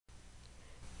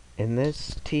In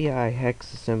this TI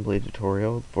hex assembly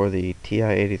tutorial for the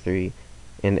TI-83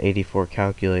 and 84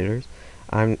 calculators,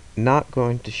 I'm not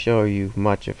going to show you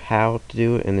much of how to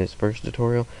do it in this first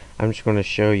tutorial. I'm just going to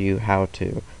show you how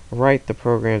to write the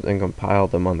programs and compile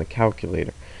them on the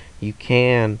calculator. You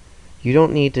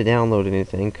don't need to download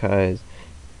anything, because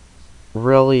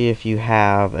really if you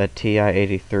have a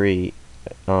TI-83,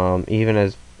 even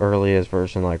as early as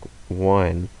version like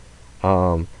 1,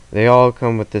 they all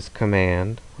come with this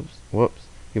command. Whoops.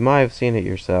 You might have seen it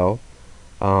yourself.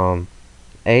 ASM,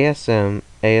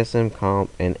 AsmComp,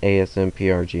 and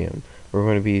AsmPrgm. We're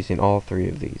going to be using all three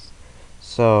of these.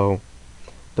 So,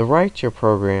 to write your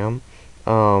program,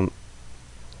 I'm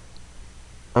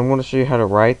going to show you how to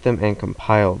write them and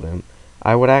compile them.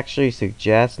 I would actually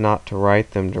suggest not to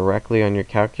write them directly on your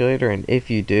calculator, and if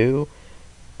you do,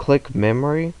 click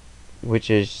memory, which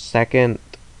is second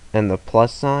and the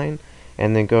plus sign,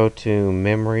 and then go to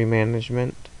memory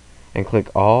management and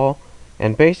click all,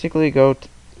 and basically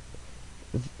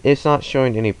it's not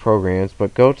showing any programs,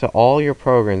 but go to all your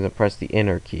programs and press the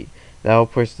enter key. That will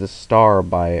push the star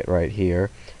by it right here,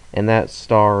 and that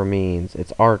star means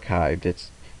it's archived. It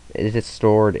is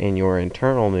stored in your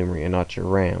internal memory and not your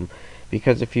RAM.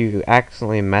 Because if you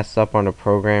accidentally mess up on a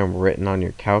program written on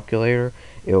your calculator,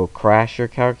 it will crash your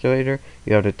calculator.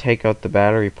 You have to take out the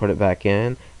battery, put it back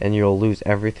in, and you'll lose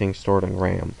everything stored in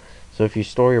RAM. So if you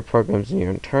store your programs in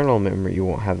your internal memory, you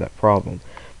won't have that problem.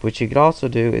 What you could also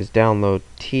do is download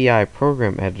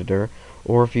TI-ProgramEditor,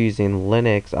 or if you're using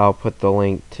Linux, I'll put the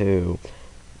link to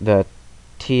the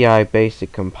TI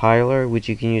Basic Compiler, which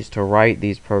you can use to write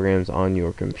these programs on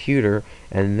your computer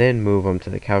and then move them to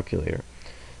the calculator.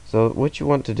 So what you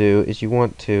want to do is you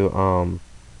want to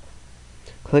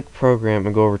click Program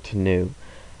and go over to New.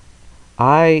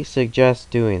 I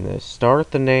suggest doing this.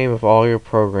 Start the name of all your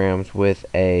programs with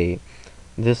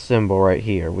this symbol right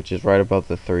here, which is right above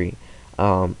the 3.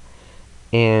 And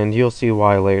you'll see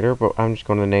why later, but I'm just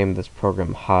going to name this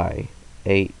program Hi.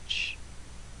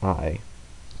 H-I.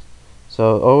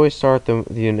 So always start the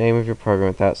name of your program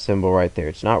with that symbol right there.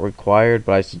 It's not required,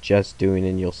 but I suggest doing it,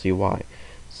 and you'll see why.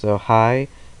 So Hi.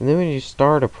 And then when you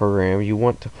start a program, you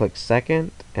want to click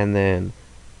second and then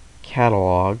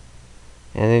catalog,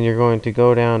 and then you're going to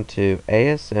go down to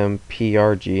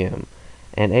AsmPrgm,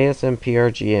 and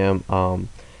AsmPrgm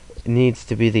needs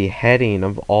to be the heading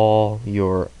of all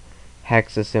your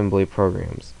hex assembly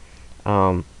programs.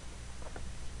 And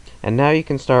now you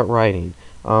can start writing.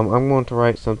 I'm going to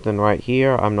write something right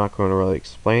here. I'm not going to really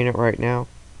explain it right now.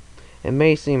 It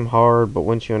may seem hard, but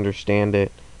once you understand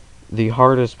it, the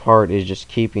hardest part is just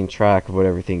keeping track of what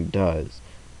everything does.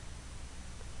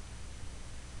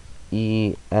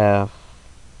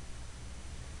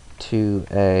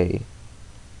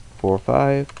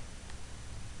 EF2A45,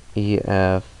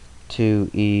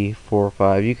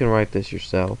 EF2E45. You can write this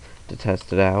yourself to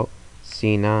test it out.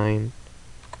 C9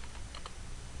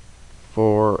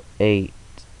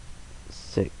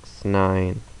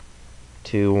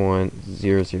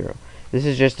 48692100. This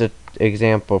is just an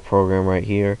example program right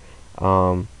here.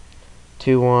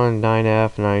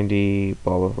 219F90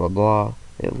 blah blah blah blah.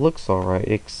 It looks alright,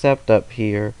 except up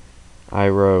here I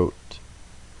wrote,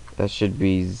 that should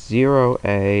be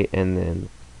 0A and then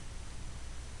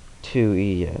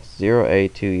 2E, yes,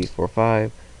 0A 2E45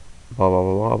 blah blah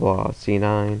blah blah blah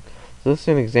C9. So this is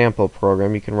an example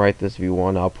program. You can write this if you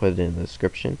want. I'll put it in the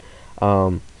description.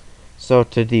 So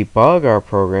to debug our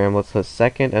program, let's hit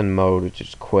second and mode, which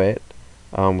is quit.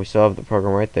 We still have the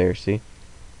program right there, see?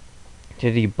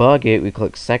 To debug it, we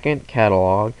click second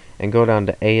catalog and go down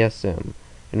to ASM.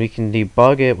 And we can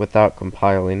debug it without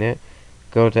compiling it.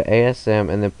 Go to ASM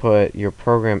and then put your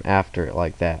program after it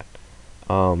like that.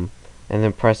 And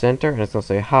then press enter and it's going to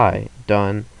say hi,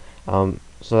 done. So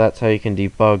that's how you can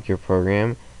debug your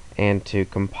program. And to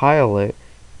compile it,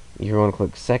 you're going to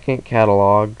click second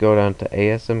catalog, go down to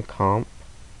AsmComp,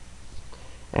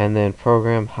 and then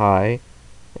program hi,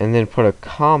 and then put a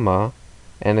comma,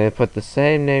 and then put the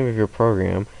same name of your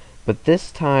program, but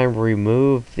this time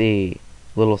remove the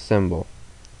little symbol.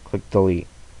 Click delete.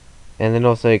 And then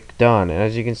it'll say done, and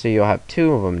as you can see, you'll have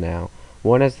two of them now.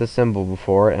 One has the symbol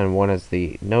before it, and one has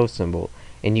the no symbol.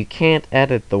 And you can't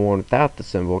edit the one without the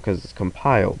symbol because it's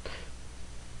compiled.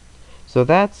 So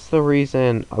that's the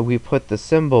reason we put the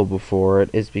symbol before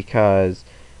it, is because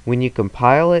when you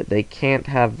compile it, they can't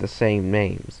have the same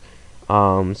names.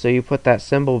 So you put that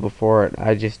symbol before it.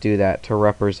 I just do that to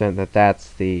represent that that's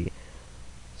the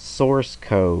source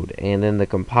code, and then the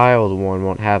compiled one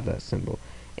won't have that symbol.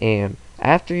 And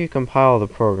after you compile the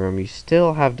program, you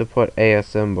still have to put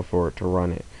ASM before it to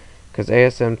run it, because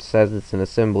ASM says it's an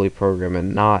assembly program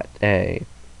and not a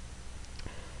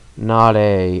not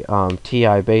a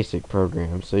TI basic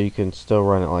program, so you can still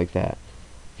run it like that.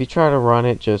 If you try to run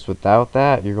it just without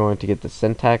that, you're going to get the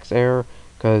syntax error,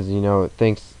 because it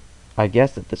thinks, I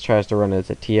guess that this tries to run as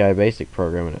a TI basic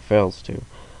program and it fails to.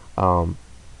 So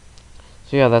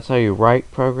yeah, that's how you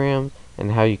write programs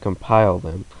and how you compile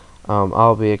them.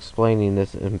 I'll be explaining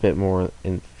this a bit more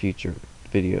in future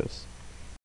videos.